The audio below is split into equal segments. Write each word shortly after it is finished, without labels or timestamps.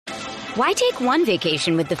Why take one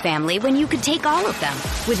vacation with the family when you could take all of them?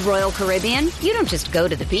 With Royal Caribbean, you don't just go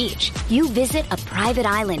to the beach. You visit a private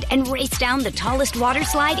island and race down the tallest water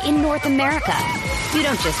slide in North America. You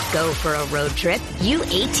don't just go for a road trip. You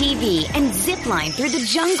ATV and zip line through the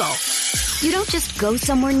jungle. You don't just go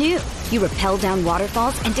somewhere new. You rappel down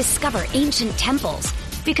waterfalls and discover ancient temples.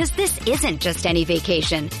 Because this isn't just any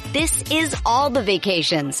vacation. This is all the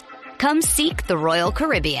vacations. Come seek the Royal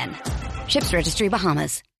Caribbean. Ships Registry,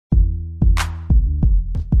 Bahamas.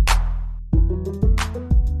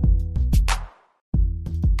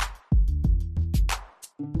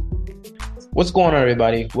 What's going on,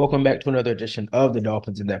 everybody? Welcome back to another edition of the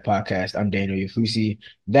Dolphins in That podcast. I'm Daniel Yafusi.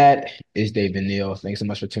 That is David Neal. Thanks so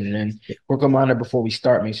much for tuning in. Quick reminder before we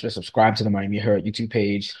start, make sure to subscribe to the Miami Herald YouTube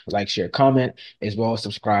page, like, share, comment, as well as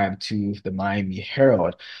subscribe to the Miami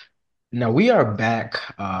Herald. Now we are back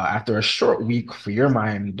after a short week for your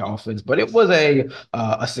Miami Dolphins, but it was a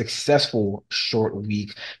successful short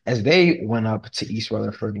week as they went up to East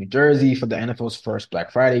Rutherford, New Jersey for the NFL's first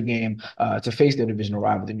Black Friday game to face their divisional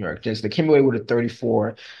rival, the New York Jets. They came away with a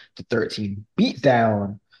 34-13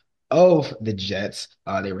 beatdown of the Jets.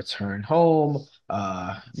 They returned home.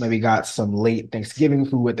 Maybe got some late Thanksgiving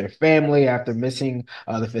food with their family after missing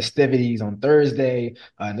the festivities on Thursday.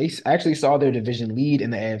 They actually saw their division lead in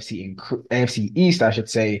the AFC East, I should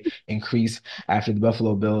say, increase after the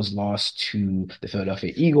Buffalo Bills lost to the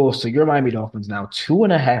Philadelphia Eagles. So your Miami Dolphins now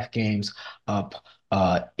 2.5 games up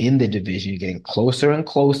in the division, getting closer and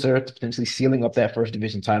closer to potentially sealing up that first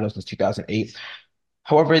division title since 2008.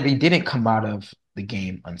 However, they didn't come out of the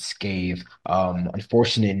game unscathed.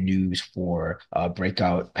 Unfortunate news for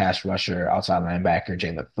breakout pass rusher, outside linebacker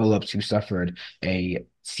Jalen Phillips, who suffered a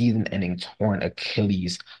season-ending torn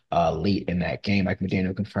Achilles late in that game. Mike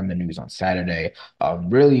McDaniel confirmed the news on Saturday.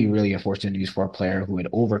 Really, really unfortunate news for a player who had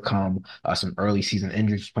overcome some early season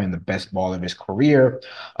injuries, playing the best ball of his career.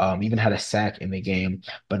 Even had a sack in the game,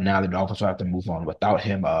 but now the Dolphins will have to move on without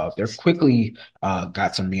him. They're quickly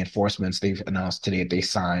got some reinforcements. They've announced today that they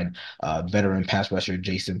signed veteran pass rusher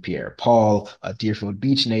Jason Pierre-Paul, a Deerfield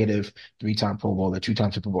Beach native, 3-time Pro Bowler,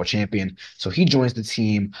 2-time Super Bowl champion. So he joins the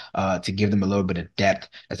team to give them a little bit of depth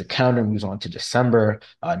as the calendar moves on to December.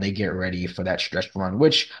 They get ready for that stretch run,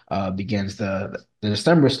 which begins the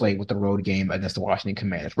December slate with the road game against the Washington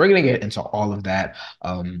Commanders. We're going to get into all of that.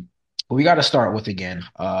 But we got to start with, again,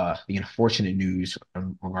 the unfortunate news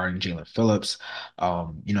regarding Jalen Phillips.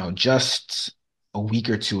 Just a week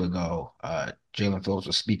or two ago, Jalen Phillips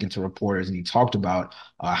was speaking to reporters, and he talked about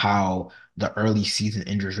how the early season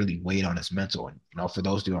injuries really weighed on his mental. And, for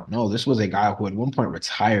those who don't know, this was a guy who at one point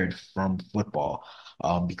retired from football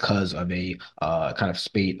because of a kind of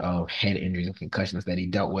spate of head injuries and concussions that he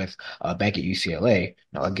dealt with back at UCLA.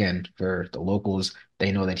 Now, again, for the locals,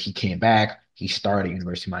 they know that he came back. He started at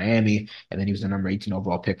University of Miami, and then he was the number 18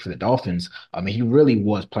 overall pick for the Dolphins. I mean, he really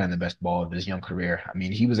was playing the best ball of his young career. I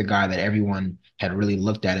mean, he was a guy that everyone had really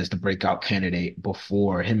looked at as the breakout candidate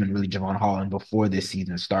before him and really Javon Holland before this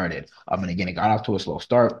season started. And again, it got off to a slow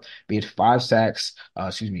start. He had 5 straight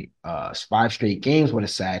games with a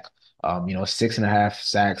sack. 6.5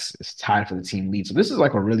 sacks is tied for the team lead. So this is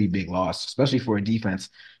like a really big loss, especially for a defense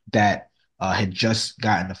that had just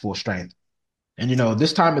gotten to full strength. And,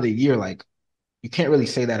 this time of the year, like, you can't really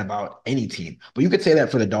say that about any team, but you could say that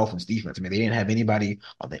for the Dolphins defense. I mean, they didn't have anybody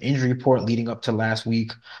on the injury report leading up to last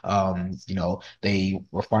week. They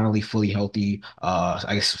were finally fully healthy,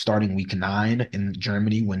 I guess, starting week 9 in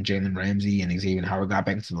Germany when Jalen Ramsey and Xavier Howard got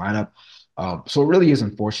back into the lineup. So it really is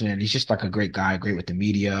unfortunate. He's just like a great guy, great with the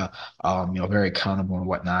media, very accountable and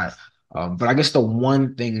whatnot. But I guess the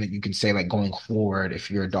one thing that you can say, like, going forward, if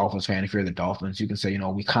you're a Dolphins fan, if you're the Dolphins, you can say,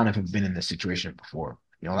 we kind of have been in this situation before.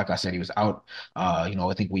 Like I said, he was out, I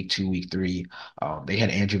think week 2, week 3. They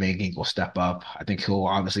had Andrew Van Ginkel step up. I think he'll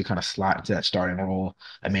obviously kind of slot into that starting role.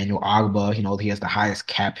 Emmanuel Ogbah, he has the highest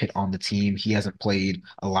cap hit on the team. He hasn't played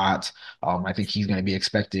a lot. I think he's going to be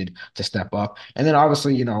expected to step up. And then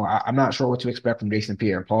obviously, I'm not sure what to expect from Jason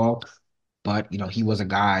Pierre-Paul. But, he was a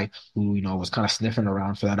guy who, was kind of sniffing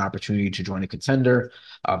around for that opportunity to join a contender.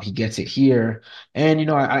 He gets it here. And,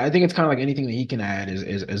 I think it's kind of like anything that he can add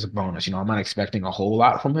is a bonus. I'm not expecting a whole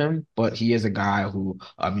lot from him, but he is a guy who,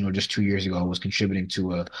 just 2 years ago was contributing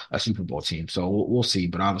to a Super Bowl team. So we'll see.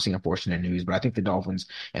 But obviously, unfortunate news. But I think the Dolphins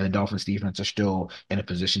and the Dolphins defense are still in a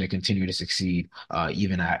position to continue to succeed,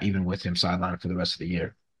 even with him sidelined for the rest of the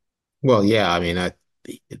year. Well, yeah, I mean,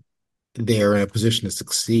 they're in a position to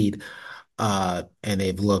succeed, and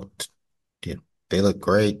they look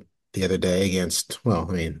great the other day against, well,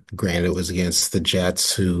 I mean, granted, it was against the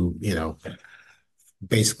Jets, who,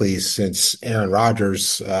 basically since Aaron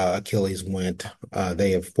Rodgers' Achilles went,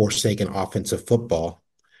 they have forsaken offensive football.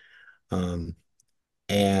 Um,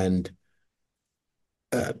 and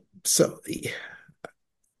uh, so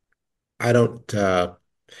I don't I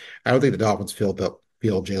don't think the Dolphins feel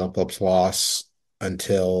Jalen Phillips' loss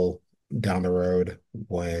until down the road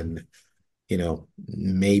when,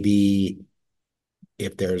 maybe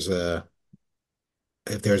if there's a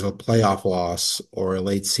playoff loss or a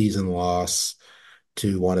late season loss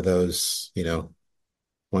to one of those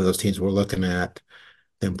teams we're looking at,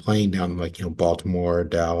 them playing down like, Baltimore,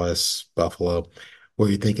 Dallas, Buffalo, where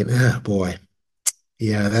you're thinking, ah, boy,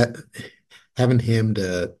 yeah, that having him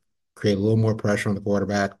to create a little more pressure on the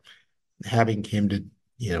quarterback, having him to,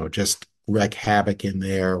 just wreak havoc in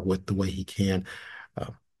there with the way he can.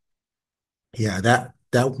 Uh, yeah, that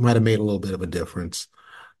might have made a little bit of a difference.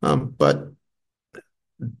 But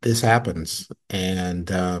this happens, and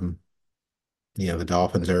the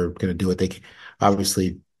Dolphins are going to do what they can,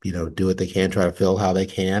 obviously, do what they can, try to fill how they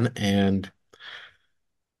can, and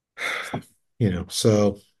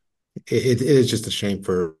so it is just a shame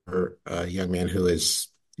for a young man who is,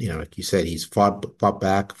 like you said, he's fought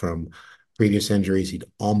back from previous injuries. He'd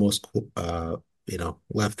almost,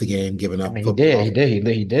 left the game, given I up mean, football. he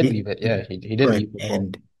did He, leave it. Yeah, he did right, leave football.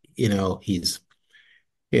 and he's,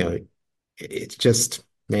 you know, it's just,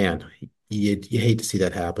 man, you hate to see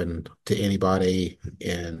that happen to anybody,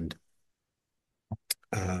 and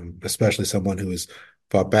especially someone who has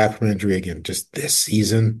fought back from injury again just this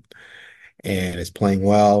season and is playing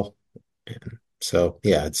well. And so,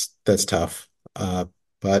 yeah, that's tough.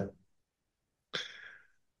 But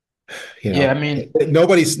Yeah, I mean,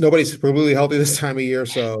 nobody's completely healthy this time of year.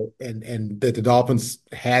 So, and that the Dolphins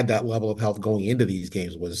had that level of health going into these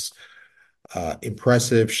games was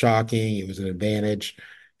impressive, shocking. It was an advantage,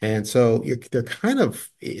 and so it's kind of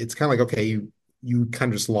like, okay, you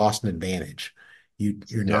kind of just lost an advantage. You're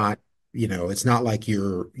yeah. not, it's not like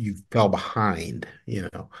you fell behind,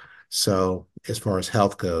 So as far as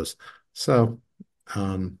health goes, so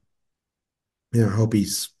um, I hope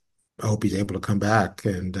he's able to come back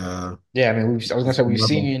and Yeah, I mean, I was gonna say some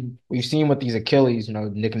level. we've seen with these Achilles,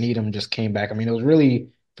 Nick Needham just came back. I mean, it was really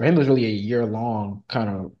for him, it was really a year long kind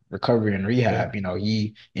of recovery and Yeah, rehab.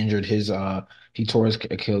 He injured he tore his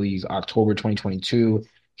Achilles October 2022.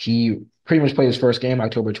 He pretty much played his first game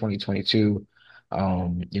October 2022.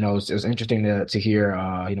 It's interesting to hear.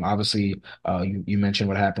 Obviously, you mentioned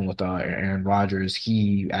what happened with Aaron Rodgers.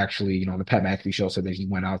 He actually, the Pat McAfee show said that he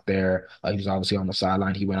went out there. He was obviously on the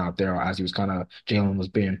sideline. He went out there as he was kind of Jalen was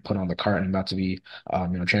being put on the cart and about to be,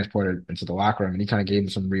 transported into the locker room. And he kind of gave him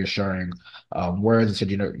some reassuring words and said,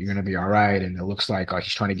 you're going to be all right. And it looks like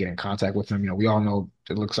he's trying to get in contact with him. We all know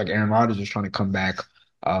it looks like Aaron Rodgers is trying to come back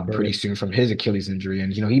pretty right, soon from his Achilles injury.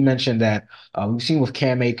 And, he mentioned that we've seen with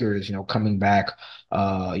Cam Akers, coming back,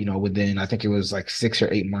 within, I think it was like 6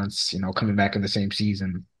 or 8 months, coming back in the same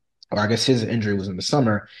season. Or I guess his injury was in the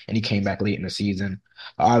summer and he came back late in the season.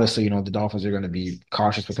 Obviously, the Dolphins are going to be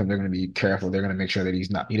cautious with him. They're going to be careful. They're going to make sure that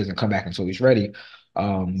he doesn't come back until he's ready.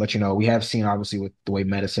 But we have seen obviously with the way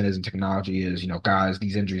medicine is and technology is, guys,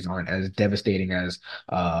 these injuries aren't as devastating as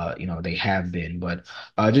they have been. But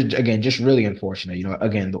just again, just really unfortunate.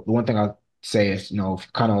 Again, the one thing I'll say is,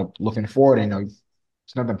 kind of looking forward, and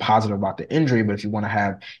it's nothing positive about the injury, but if you want to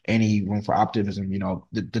have any room for optimism,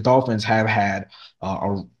 the Dolphins have had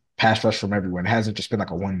a pass rush from everywhere. It hasn't just been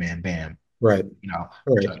like a one man band. right, You know,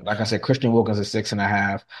 right. like I said, Christian Wilkins is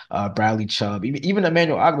 6.5. Bradley Chubb, even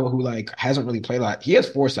Emmanuel Ogba, who like hasn't really played a lot, he has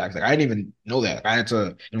 4 sacks. Like I didn't even know that. I had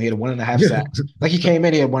to, he had 1.5 sacks. Like he came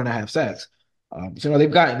in, he had 1.5 sacks. So they've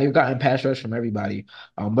gotten pass rush from everybody.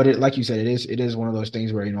 But like you said, it is one of those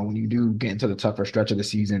things where when you do get into the tougher stretch of the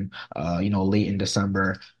season, late in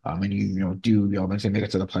December, and eventually make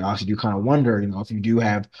it to the playoffs, you do kind of wonder, if you do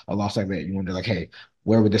have a loss like that, you wonder like, hey,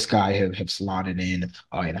 where would this guy have slotted in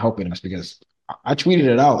and helping us? Because I tweeted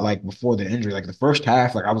it out like before the injury, like the first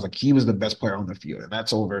half, like I was like he was the best player on the field, and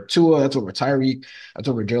that's over Tua, that's over Tyreek, that's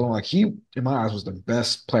over Jalen. Like he, in my eyes, was the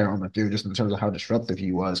best player on the field just in terms of how disruptive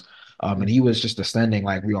he was, and he was just ascending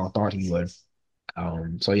like we all thought he would.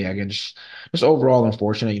 So yeah, again, just overall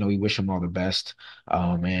unfortunate. We wish him all the best.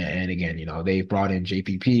 And again, they brought in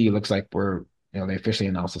JPP. Looks like they officially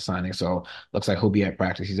announced the signing, so looks like he'll be at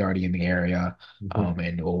practice. He's already in the area. Mhm.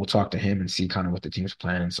 And we'll talk to him and see kind of what the team's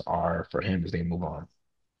plans are for him as they move on.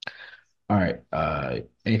 All right.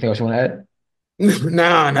 Anything else you want to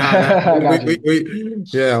No, no, no. add? I got you.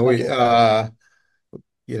 Yeah, Okay.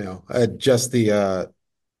 just the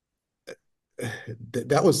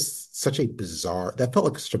that was such a bizarre, that felt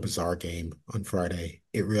like such a bizarre game on Friday.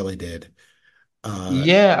 It really did. Uh,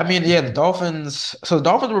 Yeah, I mean, yeah, the Dolphins. So the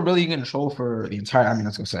Dolphins were really in control for the entire. I mean, I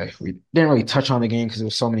was gonna say we didn't really touch on the game because it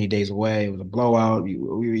was so many days away. It was a blowout.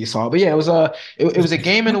 We saw, but yeah, it was a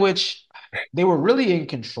game in which they were really in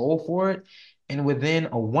control for it, and within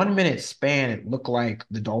a 1 minute span, it looked like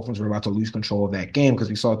the Dolphins were about to lose control of that game because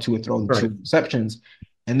we saw Tua throw the two right. interceptions,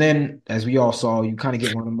 and then as we all saw, you kind of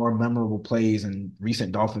get one of the more memorable plays in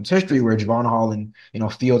recent Dolphins history where Javon Holland,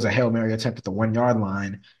 fields a Hail Mary attempt at the 1 yard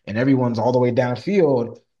line and everyone's all the way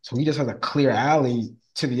downfield. So he just has a clear alley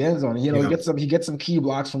to the end zone. He Yeah. gets some key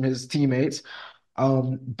blocks from his teammates.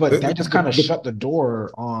 But The, that just kind of the, shut the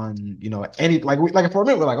door on, any like for a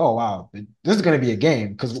minute we're like, oh wow, this is gonna be a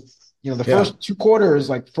game because the yeah. first two quarters,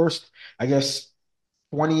 like first, I guess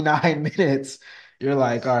 29 minutes, you're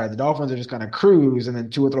like, all right, the Dolphins are just gonna cruise, and then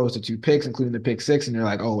Tua throws to two picks, including the pick six, and you're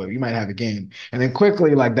like, oh wait, we might have a game. And then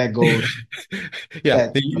quickly, like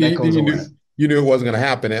Yeah. that goes away. You knew it wasn't going to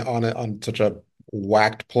happen on such a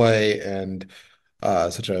whacked play and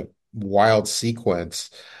such a wild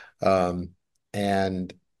sequence. Um,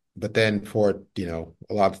 and but then for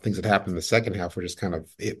a lot of things that happened in the second half were just kind of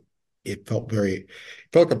it felt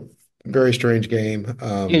like a very strange game.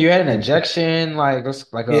 Yeah, you had an ejection, like it was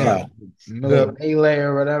like a Yeah. middle of a The melee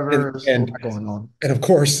or whatever. and There's a and lot going on. and of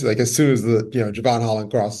course, like as soon as the Javon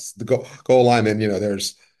Holland crosses the goal line, then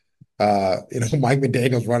there's Mike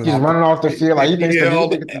McDaniel's running He's off running off the field like he field, thinks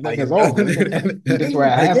the and thing like is over. He gets where like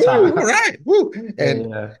at woo, all halftime. right, woo,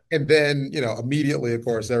 Yeah, and then immediately, of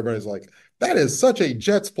course, everybody's like, that is such a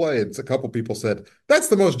Jets play, and a couple people said that's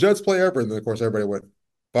the most Jets play ever, and then of course everybody went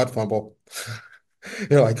butt fumble.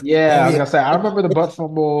 They're like, yeah. oh I was yeah, gonna say I remember the butt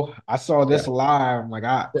fumble. I saw this yeah, live. Like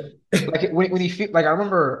when he like I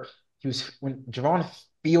remember he was when Javon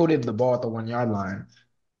fielded the ball at the 1 yard line.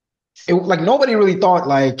 It like nobody really thought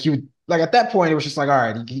like he would like at that point it was just like all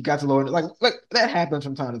right he got to low like that happens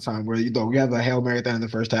from time to time where you have a Hail Mary at the end of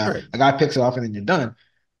the first half, right, a guy picks it off and then you're done.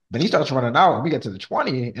 Then he starts running out, and we get to the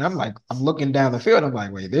 20, and I'm looking down the field. I'm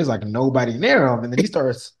like, wait, there's like nobody near him. And then he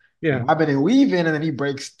starts yeah, bobbing and weaving, and then he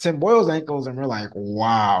breaks Tim Boyle's ankles, and we're like,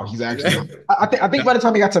 wow, he's actually. I think yeah, by the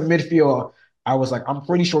time he got to midfield, I was like, I'm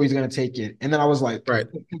pretty sure he's gonna take it. And then I was like, right.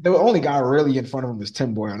 the only guy really in front of him is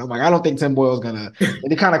Tim Boyle, and I'm like, I don't think Tim Boyle's gonna.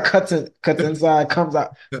 And he kind of cuts inside, comes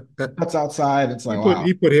out, cuts outside. It's He like, put wow.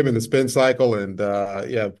 he put him in the spin cycle and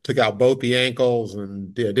yeah, took out both the ankles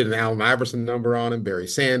and yeah, did an Allen Iverson number on him, Barry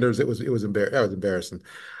Sanders. That was embarrassing.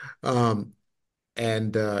 Um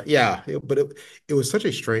and yeah, it was such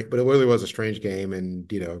a strange, but it really was a strange game.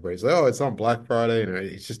 And everybody's like, oh, it's on Black Friday, and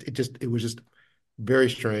it was just very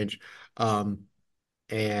strange. Um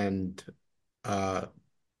and uh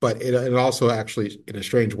but it also actually in a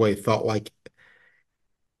strange way it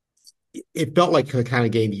felt like the kind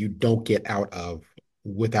of game you don't get out of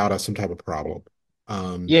without some type of problem.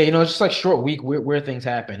 Um, Yeah, it's just like short week where things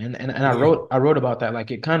happen, and I yeah, wrote about that.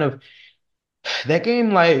 Like it kind of that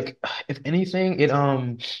game, like if anything, it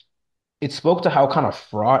spoke to how kind of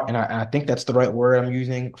fraught, and I think that's the right word I'm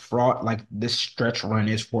using, fraught, like this stretch run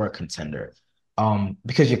is for a contender.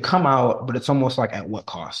 Because you come out, but it's almost like at what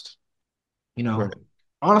cost? You know, right.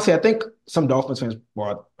 honestly, I think some Dolphins fans,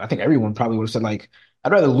 well, I think everyone probably would have said like,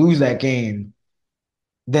 I'd rather lose that game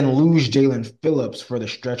then lose Jalen Phillips for the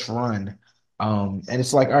stretch run. And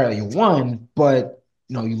it's like, all right, you won, but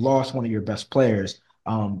you lost one of your best players.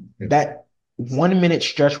 Yeah. That 1 minute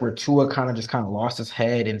stretch where Tua kind of lost his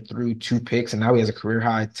head and threw two picks, and now he has a career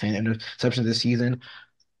high 10 interceptions this season.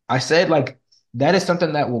 I said like that is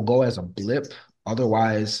something that will go as a blip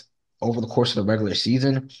otherwise over the course of the regular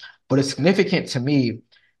season. But it's significant to me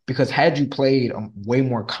because had you played a way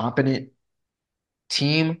more competent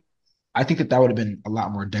team, I think that that would have been a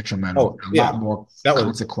lot more detrimental, Oh, a yeah. lot more That was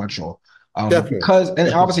consequential. definitely, Because and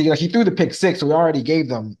definitely obviously like he threw the pick six, so we already gave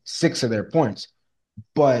them six of their points.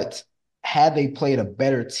 But had they played a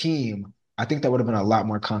better team, I think that would have been a lot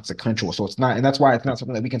more consequential. So it's not, and that's why it's not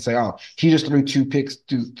something that we can say, oh, he just threw two picks,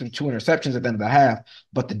 threw two interceptions at the end of the half,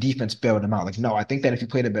 but the defense bailed him out. Like, no, I think that if you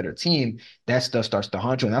played a better team, that stuff starts to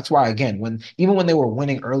haunt you. And that's why, again, even when they were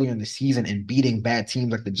winning earlier in the season and beating bad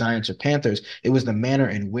teams like the Giants or Panthers, it was the manner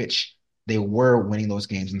in which they were winning those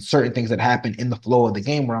games and certain things that happened in the flow of the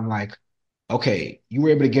game where I'm like, okay, you were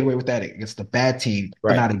able to get away with that against the bad team,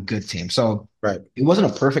 but right, not a good team. So right, it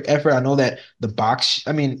wasn't a perfect effort. I know that the box.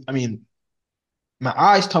 I mean, my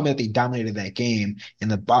eyes told me that they dominated that game,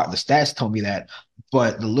 and the stats told me that.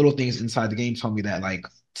 But the little things inside the game told me that like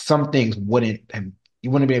some things wouldn't have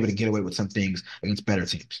you wouldn't be able to get away with some things against better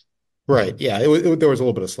teams. right. Yeah, there was a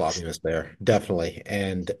little bit of sloppiness there, definitely.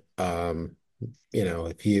 And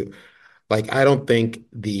if you like, I don't think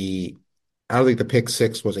the pick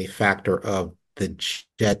six was a factor of the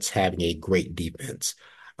Jets having a great defense.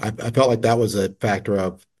 I felt like that was a factor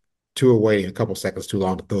of Tua waiting a couple seconds too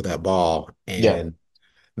long to throw that ball, Yeah.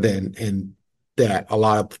 and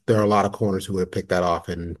that there are a lot of corners who would have picked that off,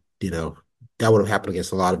 and that would have happened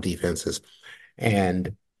against a lot of defenses.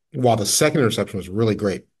 And while the second interception was really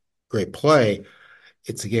great play,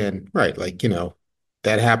 it's again right, like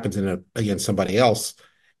that happens against somebody else.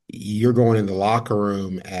 You're going in the locker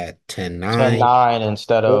room at 10-9 10-9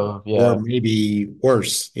 instead or, of, or yeah. maybe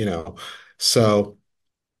worse. So,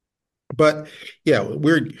 but yeah,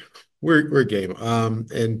 we're game.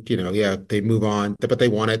 And yeah, they move on, but they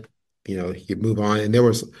won it. You move on, and there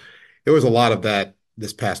was a lot of that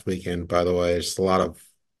this past weekend, by the way. Just a lot of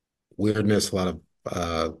weirdness, a lot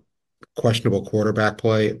of questionable quarterback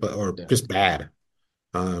play, or Yeah. just bad.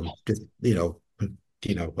 Just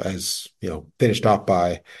as finished off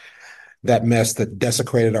by that mess that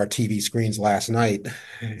desecrated our TV screens last night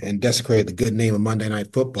and desecrated the good name of Monday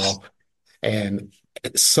Night Football. And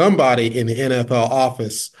somebody in the NFL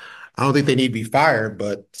office, I don't think they need to be fired,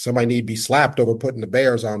 but somebody need to be slapped over putting the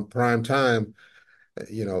Bears on prime time,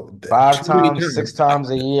 Five too many times, six times. times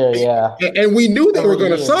a year. Yeah. And we knew they were Every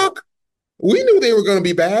going to year. suck. We knew they were going to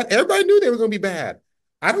be bad. Everybody knew they were going to be bad.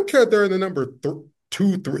 I don't care if they're in the number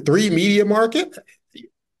two, three media market.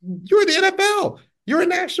 You're the NFL. You're a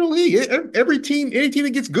national league. Every team, any team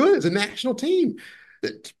that gets good is a national team.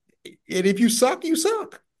 And if you suck, you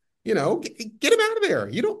suck. Get them out of there.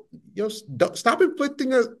 Don't stop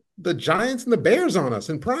inflicting the Giants and the Bears on us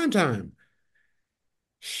in prime time.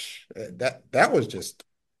 That was just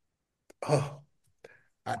oh.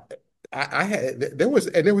 I, I had there was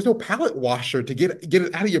no palate washer to get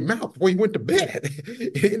it out of your mouth before you went to bed.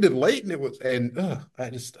 It ended late, and I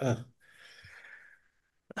just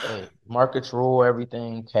Hey, markets rule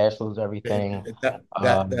everything, cash rules everything. that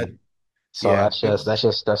Um, so yeah. that's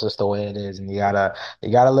just the way it is, and you gotta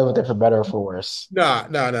live with it for better or for worse. No,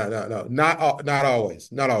 no, no, no, no. Not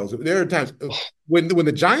always. Not always. There are times when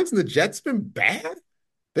the Giants and the Jets been bad.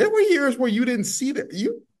 There were years where you didn't see that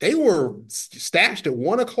they were stashed at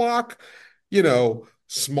 1 o'clock,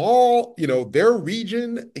 small, their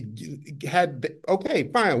region had okay,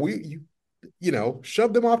 fine.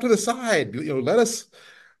 Shove them off to the side.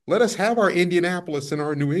 Let us have our Indianapolis and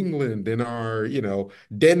our New England and our,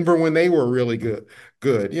 Denver when they were really good.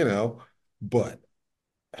 But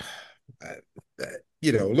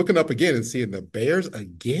looking up again and seeing the Bears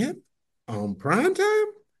again on prime time,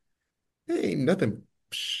 there ain't nothing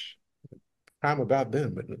prime about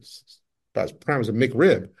them, but it's about as prime as a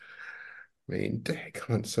McRib. I mean,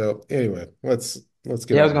 dang. So anyway, let's get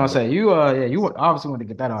Yeah, I was on gonna with it. say you obviously want to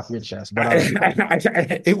get that off your chest, but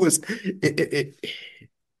It was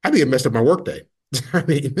I think it messed up my workday. I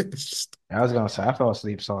mean, it's just I was gonna say I fell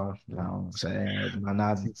asleep, so I'm saying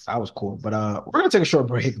I was cool. But we're gonna take a short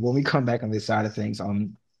break. When we come back on this side of things,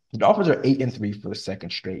 the Dolphins are 8-3 for the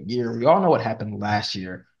second straight year. We all know what happened last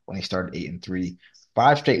year when they started 8-3.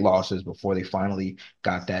 Five straight losses before they finally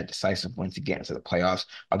got that decisive win to get into the playoffs.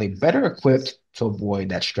 Are they better equipped to avoid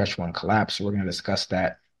that stretch one collapse? We're gonna discuss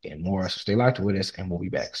that and more. So stay locked with us, and we'll be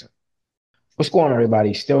back soon. What's going on,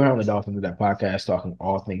 everybody? Still here on the Dolphins with that podcast, talking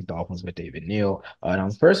all things Dolphins with David Neal. And on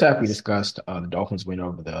the first half, we discussed the Dolphins win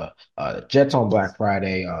over the Jets on Black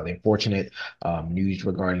Friday. The unfortunate news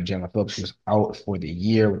regarding Jalen Phillips, who was out for the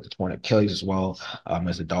year with the torn Achilles, as well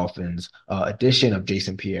as the Dolphins' addition of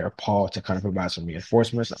Jason Pierre-Paul to kind of provide some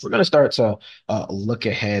reinforcements. We're going to start to look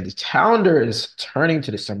ahead. The calendar is turning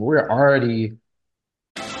to December. We're already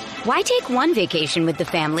Why take one vacation with the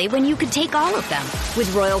family when you could take all of them?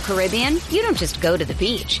 With Royal Caribbean, you don't just go to the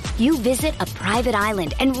beach. You visit a private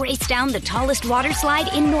island and race down the tallest water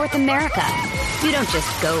slide in North America. You don't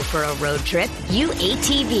just go for a road trip. You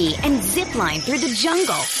ATV and zip line through the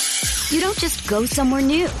jungle. You don't just go somewhere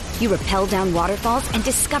new. You rappel down waterfalls and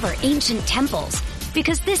discover ancient temples.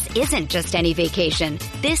 Because this isn't just any vacation.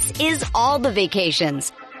 This is all the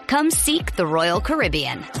vacations. Come seek the Royal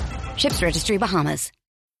Caribbean. Ships Registry, Bahamas.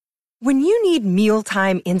 When you need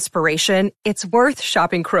mealtime inspiration, it's worth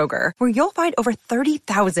shopping Kroger, where you'll find over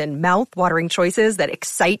 30,000 mouth-watering choices that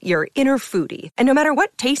excite your inner foodie. And no matter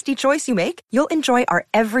what tasty choice you make, you'll enjoy our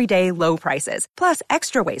everyday low prices, plus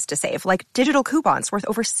extra ways to save, like digital coupons worth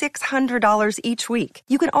over $600 each week.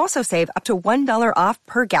 You can also save up to $1 off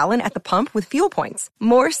per gallon at the pump with fuel points.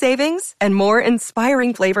 More savings and more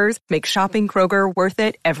inspiring flavors make shopping Kroger worth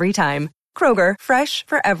it every time. Kroger, fresh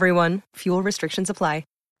for everyone. Fuel restrictions apply.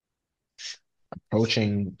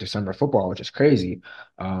 approaching December football, which is crazy.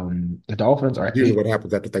 The Dolphins are usually eight. what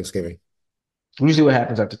happens after Thanksgiving. Usually, what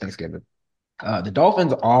happens after Thanksgiving. The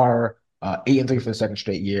Dolphins are 8-3 for the second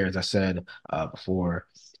straight year, as I said before.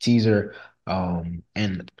 Teaser.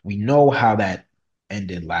 And we know how that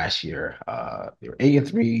ended last year. They were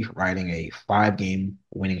 8-3, riding a 5-game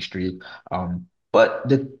winning streak. But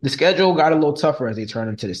the schedule got a little tougher as they turned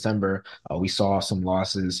into December. We saw some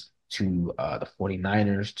losses to the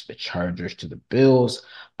 49ers, to the Chargers, to the Bills.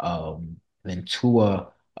 Then Tua,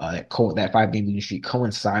 that 5-game winning streak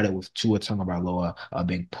coincided with Tua Tagovailoa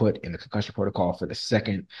being put in the concussion protocol for the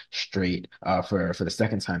second straight for the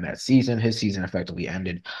second time that season. His season effectively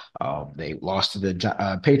ended. They lost to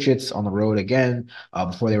the Patriots on the road again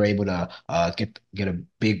before they were able to get a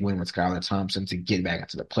big win with Skylar Thompson to get back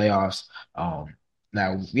into the playoffs.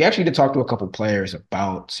 Now, we actually did talk to a couple players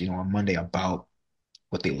about, on Monday about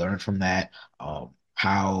what they learned from that,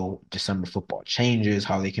 how December football changes,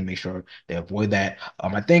 how they can make sure they avoid that.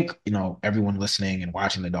 I think, everyone listening and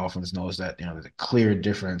watching the Dolphins knows that, there's a clear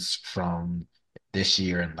difference from this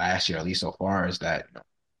year and last year, at least so far, is that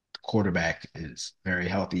quarterback is very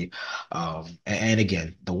healthy. And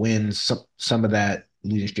again, the wins, some of that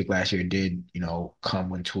losing streak last year did, come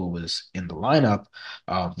when Tua was in the lineup.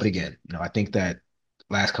 But again, I think that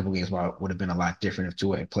last couple of games would have been a lot different if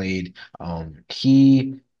Tua had played.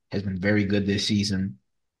 He has been very good this season.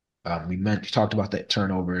 We talked about the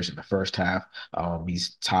turnovers in the first half.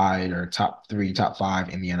 He's tied or top 3, top 5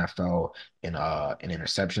 in the NFL in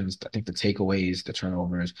interceptions. I think the takeaways, the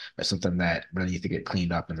turnovers, are something that really needs to get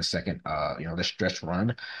cleaned up in the second, the stretch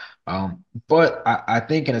run. But I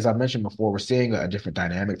think, and as I mentioned before, we're seeing a different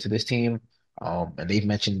dynamic to this team. And they've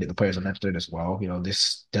mentioned the players have mentioned it as well.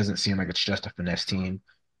 This doesn't seem like it's just a finesse team.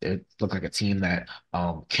 It look like a team that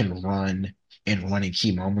can run and running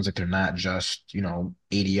key moments. Like they're not just, 80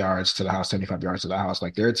 yards to the house, 75 yards to the house.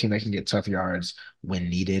 Like they're a team that can get tough yards when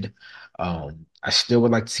needed. I still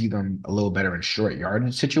would like to see them a little better in short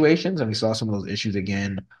yardage situations. And we saw some of those issues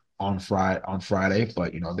again on Friday,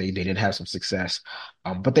 but they did have some success.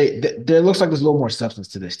 But there looks like there's a little more substance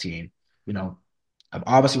to this team. You know,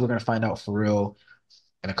 obviously we're gonna find out for real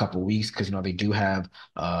in a couple of weeks because they do have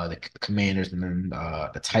the Commanders and then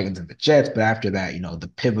the Titans and the Jets. But after that, the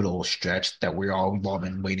pivotal stretch that we've all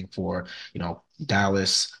been waiting for.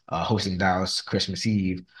 Dallas hosting Dallas Christmas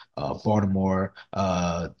Eve, Baltimore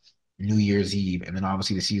New Year's Eve, and then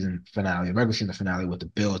obviously the season finale, the regular season finale with the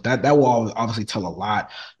Bills. That will obviously tell a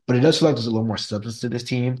lot, but it does feel like there's a little more substance to this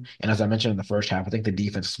team. And as I mentioned in the first half, I think the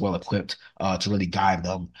defense is well equipped to really guide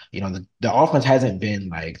them. The offense hasn't been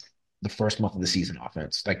like the first month of the season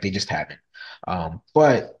offense. Like they just haven't.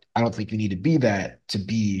 But I don't think you need to be that to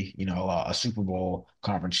be, a Super Bowl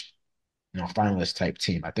conference, finalist type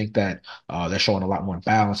team. I think that they're showing a lot more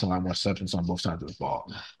balance and a lot more substance on both sides of the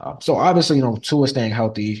ball. So obviously, Tua staying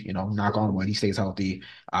healthy, knock on wood, he stays healthy.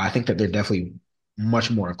 I think that they're definitely much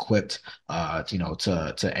more equipped,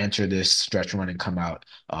 to enter this stretch run and come out,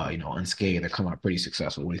 unscathed. They come out pretty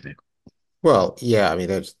successful. What do you think? Well, yeah, I mean,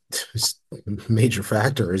 there's major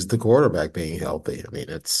factor is the quarterback being healthy. I mean,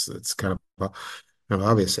 it's kind of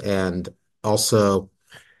obvious, and also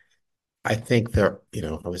I think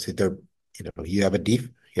obviously you have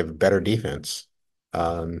a better defense,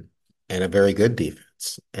 um, and a very good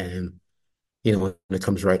defense, and when it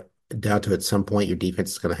comes right down to it, at some point your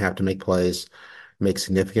defense is going to have to make plays, make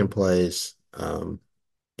significant plays,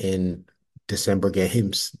 in December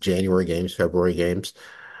games, January games, February games.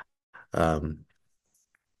 Um,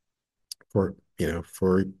 for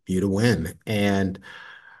you to win. And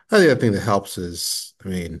the other thing that helps is, I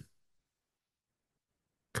mean,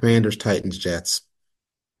 Commanders, Titans, Jets.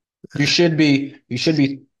 You should be you should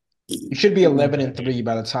be you should be 11-3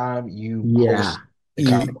 by the time you Yeah. host the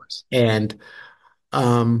Cowboys. And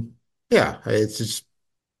yeah, it's just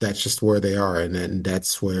that's just where they are. And then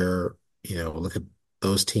that's where, look at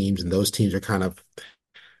those teams, and those teams are kind of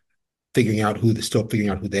still figuring out who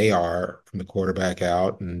they are from the quarterback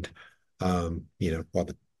out. And while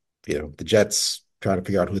the Jets trying to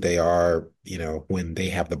figure out who they are, when they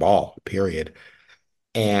have the ball, period.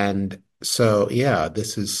 And so, yeah,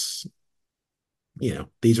 these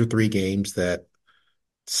are 3 games that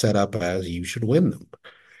set up as you should win them.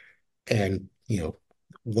 And,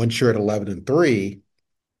 once you're at 11-3,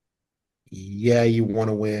 yeah, you want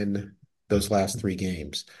to win those last 3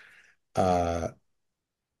 games. Uh,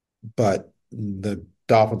 but the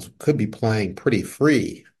Dolphins could be playing pretty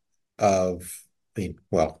free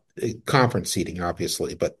well, conference seating,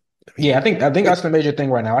 obviously, but I mean, Yeah, I think that's the major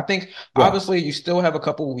thing right now. I think yeah, obviously you still have a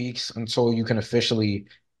couple weeks until you can officially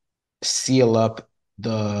seal up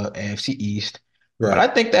the AFC East. But I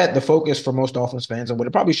right, think that the focus for most Dolphins fans and what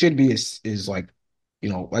it probably should be is like,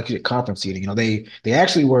 like your conference seeding. They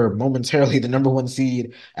actually were momentarily the number 1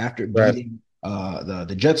 seed after right. beating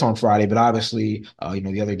the Jets on Friday, but obviously,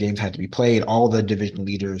 the other games had to be played. All the division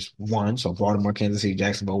leaders won, so Baltimore, Kansas City,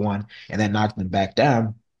 Jacksonville won, and that knocked them back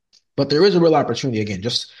down. But there is a real opportunity again,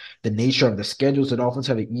 just the nature of the schedules. The Dolphins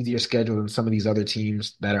have an easier schedule than some of these other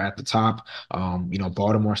teams that are at the top.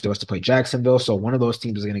 Baltimore still has to play Jacksonville, so one of those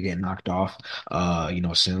teams is going to get knocked off,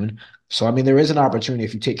 soon. So I mean, there is an opportunity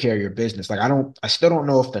if you take care of your business. Like I still don't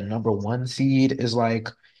know if the number one seed is like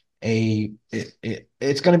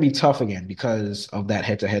it's going to be tough again because of that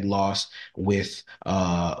head-to-head loss with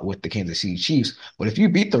the Kansas City Chiefs. But if you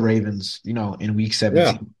beat the Ravens, in week Yeah,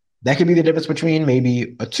 17, that could be the difference between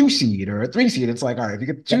maybe a two seed or a three seed. It's like, all right, if you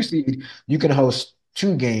get the two that seed, you can host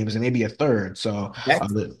two games and maybe a third. So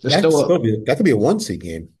that there's still that could be a one seed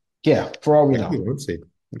game. yeah, for all we That could be know. a one seed.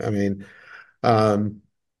 I mean, um,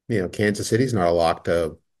 Kansas City's not a lock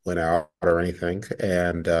to win out or anything,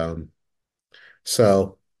 and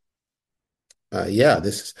so yeah,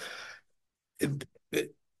 it,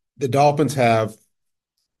 the Dolphins have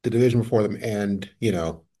the division before them, and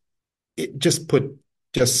it just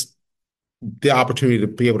the opportunity to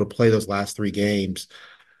be able to play those last three games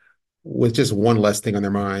with just one less thing on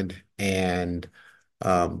their mind and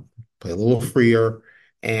um, play a little freer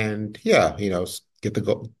and yeah, get the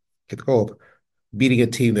goal of beating a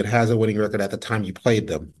team that has a winning record at the time you played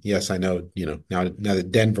them. Yes, I know, now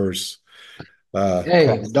that Denver's Hey,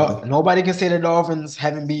 crossed nobody can say the Dolphins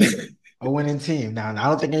haven't beat a winning team. Now, I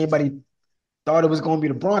don't think anybody thought it was going to be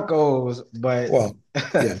the Broncos, but well,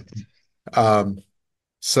 yeah. Um,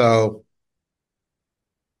 so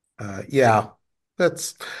yeah,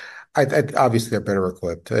 that's obviously they're better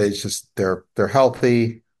equipped. It's just they're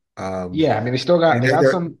healthy. yeah, I mean And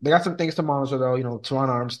they're they got some things to monitor though. Teron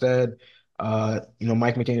Armstead,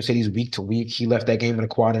 Mike McDaniel said he's week to week. He left that game with a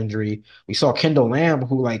quad injury. We saw Kendall Lamb,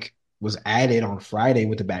 who like was added on Friday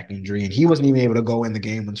with a back injury, and he wasn't even able to go in the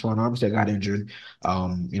game when Teron Armstead got injured.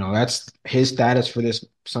 That's his status for this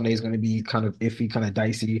Sunday is going to be kind of iffy, kind of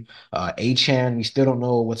dicey. Achan, we still don't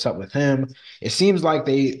know what's up with him. It seems like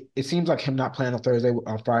him not playing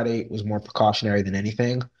on Friday was more precautionary than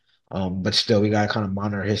anything. But still, we got to kind of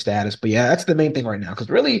monitor his status. But yeah, that's the main thing right now. Because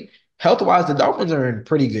really, health wise, the Dolphins are in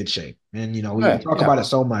pretty good shape. And we yeah, talk yeah, about it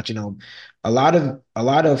so much. A lot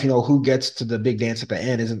of who gets to the big dance at the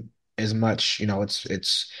end isn't as much.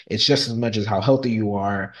 It's just as much as how healthy you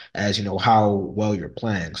are as how well you're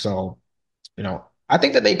playing. So I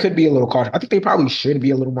think that they could be a little cautious. I think they probably should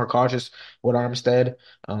be a little more cautious with Armstead.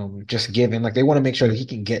 Just given like they want to make sure that he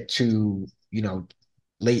can get to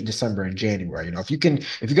late December and January. If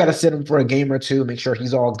you got to sit him for a game or two, make sure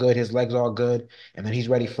he's all good, his legs all good, and then he's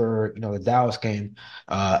ready for the Dallas game.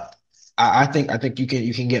 Uh, I think you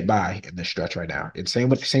can get by in this stretch right now. It's same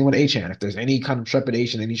with Achan. If there's any kind of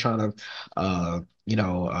trepidation, any kind of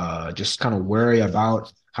just kind of worry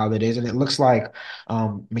about how that is, and it looks like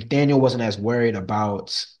McDaniel wasn't as worried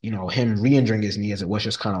about him re-injuring his knee as it was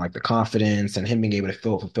just kind of like the confidence and him being able to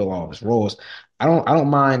fulfill all of his roles. I don't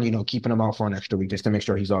mind, keeping him out for an extra week just to make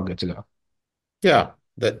sure he's all good to go. yeah.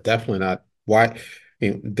 That definitely not why.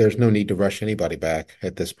 There's no need to rush anybody back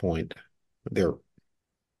at this point. There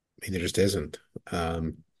just isn't.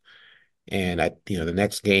 Um, and the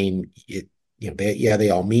next game, they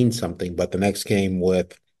all mean something, but the next game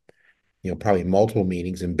with probably multiple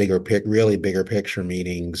meetings and really bigger picture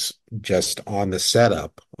meetings just on the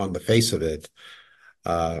setup, on the face of it,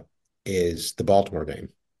 uh, is the Baltimore game.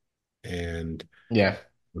 And Yeah,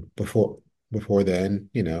 before before then,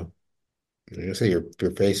 like I say,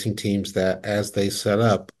 you're facing teams that as they set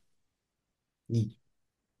up,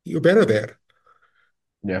 you're better than,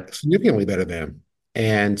 yeah, significantly better than.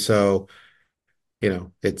 And so,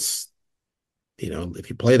 it's if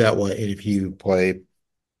you play that way and if you play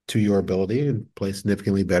to your ability and play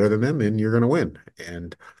significantly better than them, then you're going to win.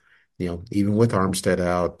 And even with Armstead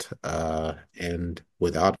out, and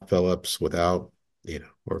without Phillips, or without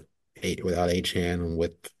Achan, and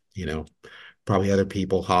with probably other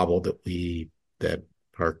people hobbled that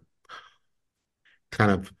are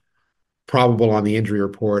kind of probable on the injury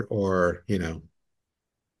report, or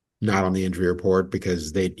not on the injury report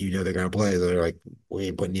because they're going to play. So they're like, we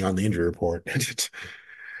ain't putting you on the injury report.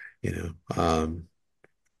 you know. Um,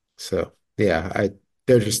 so yeah,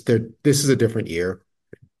 they're this is a different year.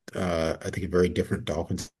 I think a very different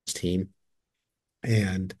Dolphins team.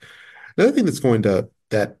 And another thing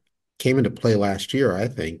that came into play last year, I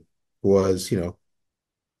think, was,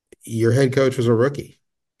 your head coach was a rookie.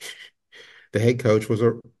 The head coach was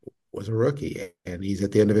a rookie, and he's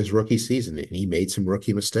at the end of his rookie season, and he made some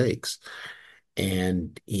rookie mistakes,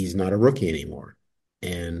 and he's not a rookie anymore.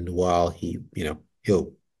 And while he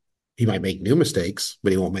might make new mistakes,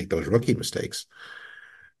 but he won't make those rookie mistakes.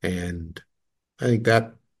 And I think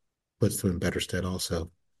that puts them in better stead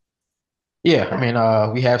also. Yeah, I mean, I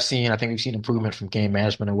think we've seen improvement from game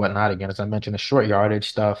management and whatnot. Again, as I mentioned, the short yardage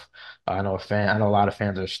stuff. I know a lot of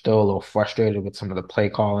fans are still a little frustrated with some of the play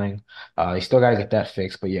calling. They still got to get that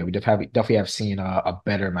fixed. But yeah, definitely have seen a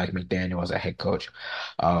better Mike McDaniel as a head coach.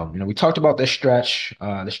 We talked about the stretch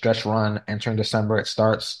run entering December. It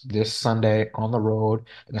starts this Sunday on the road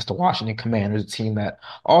against the Washington Commanders, a team that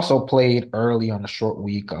also played early on the short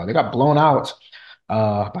week. They got blown out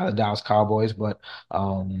by the Dallas Cowboys, but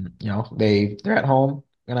they're at home.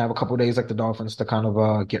 Gonna have a couple of days like the Dolphins to kind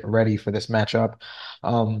of get ready for this matchup.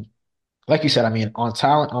 Um, like you said, I mean,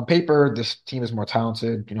 on paper, this team is more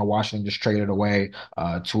talented. Washington just traded away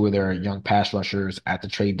two of their young pass rushers at the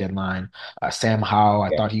trade deadline. Sam Howell,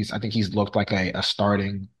 I think he's looked like a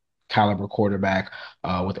starting caliber quarterback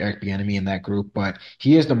with Eric Bieniemy in that group, but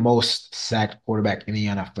he is the most sacked quarterback in the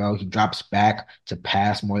NFL. He drops back to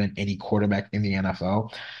pass more than any quarterback in the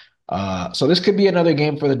NFL. So this could be another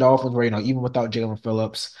game for the Dolphins where, even without Jalen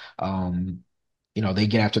Phillips, they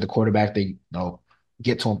get after the quarterback. They,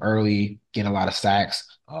 get to him early, get a lot of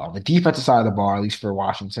sacks. On the defensive side of the ball, at least for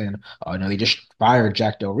Washington, they just fired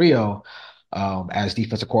Jack Del Rio as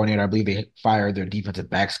defensive coordinator. I believe they fired their defensive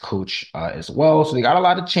backs coach as well. So they got a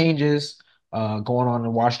lot of changes going on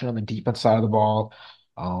in Washington on the defense side of the ball.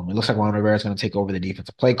 It looks like Ron Rivera is going to take over the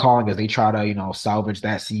defensive play calling as they try to, salvage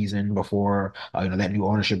that season before, that new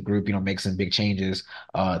ownership group, makes some big changes.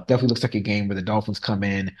 Definitely looks like a game where the Dolphins come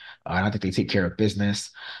in, and I think they take care of business.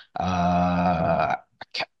 Uh,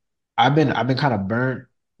 I've been kind of burnt.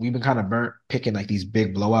 We've been kind of burnt picking like these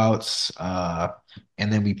big blowouts.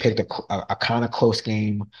 And then we picked a kind of close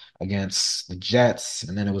game against the Jets,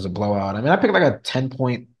 and then it was a blowout. I mean, I picked like a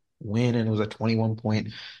 10-point win, and it was a 21-point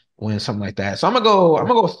win, something like that. So I'm gonna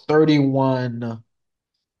go 31-13,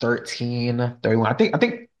 31. I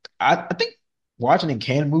think Washington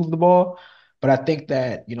can move the ball, but I think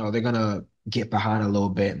that they're gonna get behind a little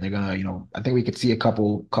bit, and they're gonna I think we could see a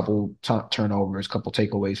couple turnovers, couple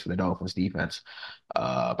takeaways for the Dolphins defense.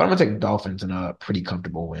 But I'm gonna take the Dolphins in a pretty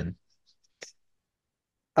comfortable win.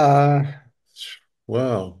 Uh,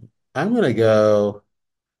 well, I'm gonna go.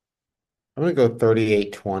 I'm gonna go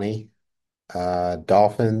 38-20.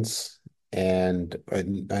 Dolphins, and I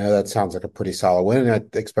know that sounds like a pretty solid win, and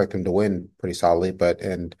I expect them to win pretty solidly,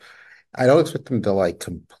 and I don't expect them to like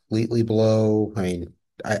completely blow. I mean,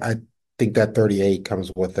 I think that 38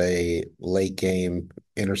 comes with a late game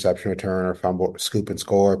interception return or fumble, scoop and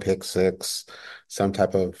score, pick six, some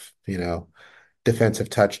type of, defensive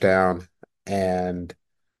touchdown. And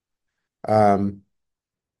um,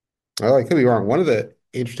 well, I could be wrong. One of the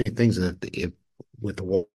interesting things with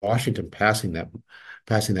the Washington passing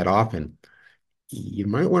that often, you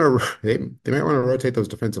might want to they might want to rotate those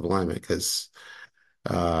defensive linemen because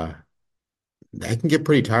uh, that can get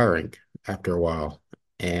pretty tiring after a while.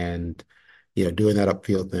 And doing that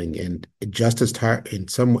upfield thing and just as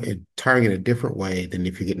tiring in a different way than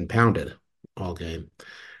if you're getting pounded all game.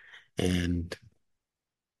 And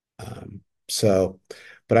um, so,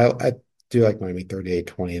 but I do like Miami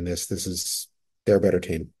 38-20 in this. This is their better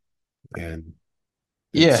team, and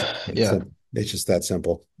it's Yeah, it's yeah. it's just that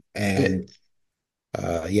simple. It, And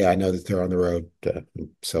yeah, I know that they're on the road.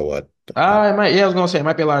 So what? it might. Yeah, I was gonna say it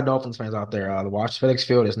might be a lot of Dolphins fans out there. The Watch FedEx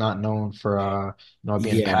Field is not known for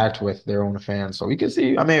being Yeah, packed with their own fans, so we could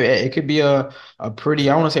see. I mean, it could be a pretty.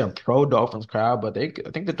 I want to say a pro Dolphins crowd, but I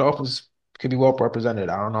think the Dolphins could be well represented.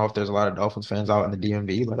 I don't know if there's a lot of Dolphins fans out in the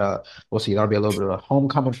DMV, but we'll see. That'll be a little bit of a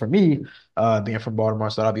homecoming for me, being from Baltimore,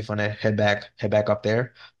 so that'll be fun to head back up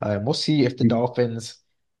there. And we'll see if the you, Dolphins.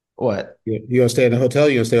 What? you gonna stay in the hotel?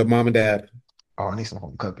 You gonna stay with mom and dad? Oh, I need some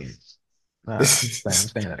home cooking. Nah, I'm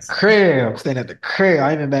staying at the crib. I'm staying at the crib.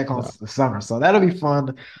 I ain't been back home No. since the summer, so that'll be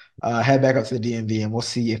fun. Head back up to the DMV, and we'll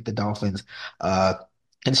see if the Dolphins uh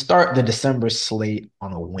can start the December slate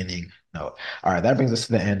on a winning note. All right, that brings us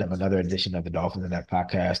to the end of another edition of the Dolphins in That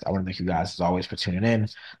podcast. I want to thank you guys as always for tuning in.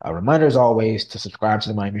 A reminder as always to subscribe to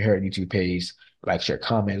the Miami Herald YouTube page, like, share,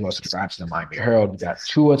 comment, as well as subscribe to the Miami Herald. We got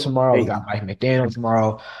Tua tomorrow. We got Hey, Mike McDaniel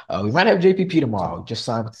tomorrow. We might have JPP tomorrow. Just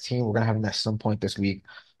signed with the team. We're gonna have him at some point this week.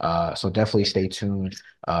 So definitely stay tuned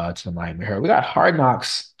to the Miami Herald. We got Hard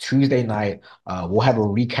Knocks Tuesday night. We'll have a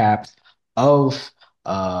recap of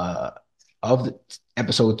uh of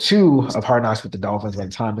episode 2 of Hard Knocks with the Dolphins. By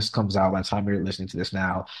the time this comes out, by the time you're listening to this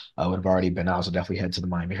now, would have already been out. So definitely head to the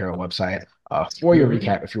Miami Herald website for your mhm.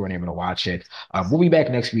 recap if you weren't able to watch it. We'll be back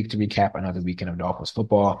next week to recap another weekend of Dolphins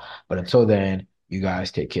football. But until then, you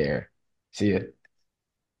guys take care. See ya.